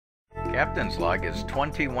Captain's Log is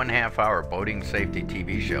 21 half-hour boating safety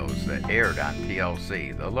TV shows that aired on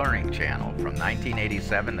TLC, the Learning Channel, from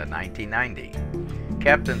 1987 to 1990.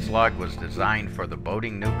 Captain's Log was designed for the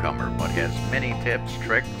boating newcomer, but has many tips,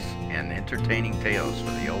 tricks, and entertaining tales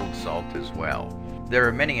for the old salt as well. There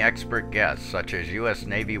are many expert guests, such as U.S.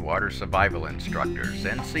 Navy water survival instructors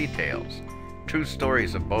and sea tales, true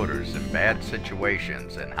stories of boaters in bad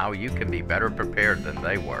situations and how you can be better prepared than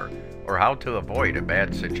they were, or how to avoid a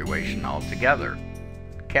bad situation altogether.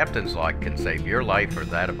 Captain's Log can save your life or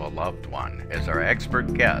that of a loved one, as our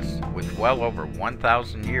expert guests, with well over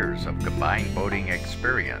 1,000 years of combined boating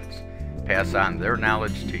experience, pass on their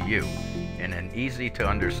knowledge to you in an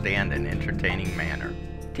easy-to-understand and entertaining manner.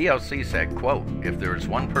 TLC said, quote, "If there is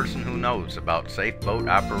one person who knows about safe boat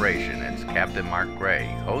operation, it's Captain Mark Gray,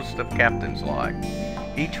 host of Captain's Log.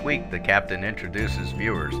 Each week, the captain introduces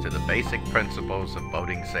viewers to the basic principles of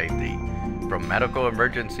boating safety, from medical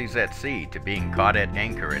emergencies at sea to being caught at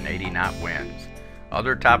anchor in 80-knot winds.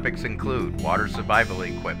 Other topics include water survival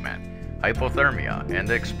equipment, hypothermia and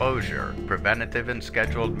exposure, preventative and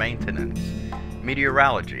scheduled maintenance,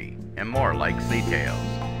 meteorology, and more like sea tales.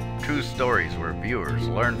 True stories where viewers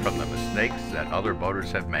learn from the mistakes that other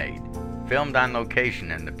boaters have made. Filmed on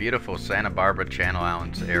location in the beautiful Santa Barbara Channel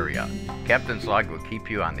Islands area, Captain's Log will keep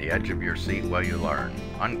you on the edge of your seat while you learn."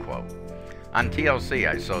 Unquote. On TLC,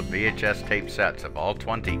 I sold VHS tape sets of all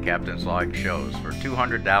 20 Captain's Log shows for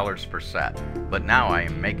 $200 per set, but now I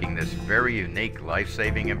am making this very unique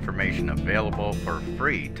life-saving information available for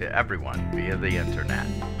free to everyone via the internet.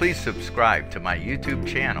 Please subscribe to my YouTube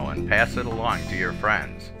channel and pass it along to your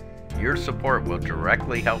friends. Your support will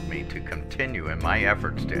directly help me to continue in my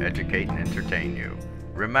efforts to educate and entertain you.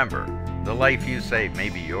 Remember, the life you save may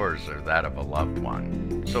be yours or that of a loved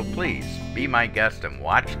one. So please, be my guest and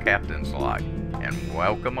watch Captain's Log, and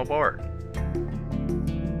welcome aboard.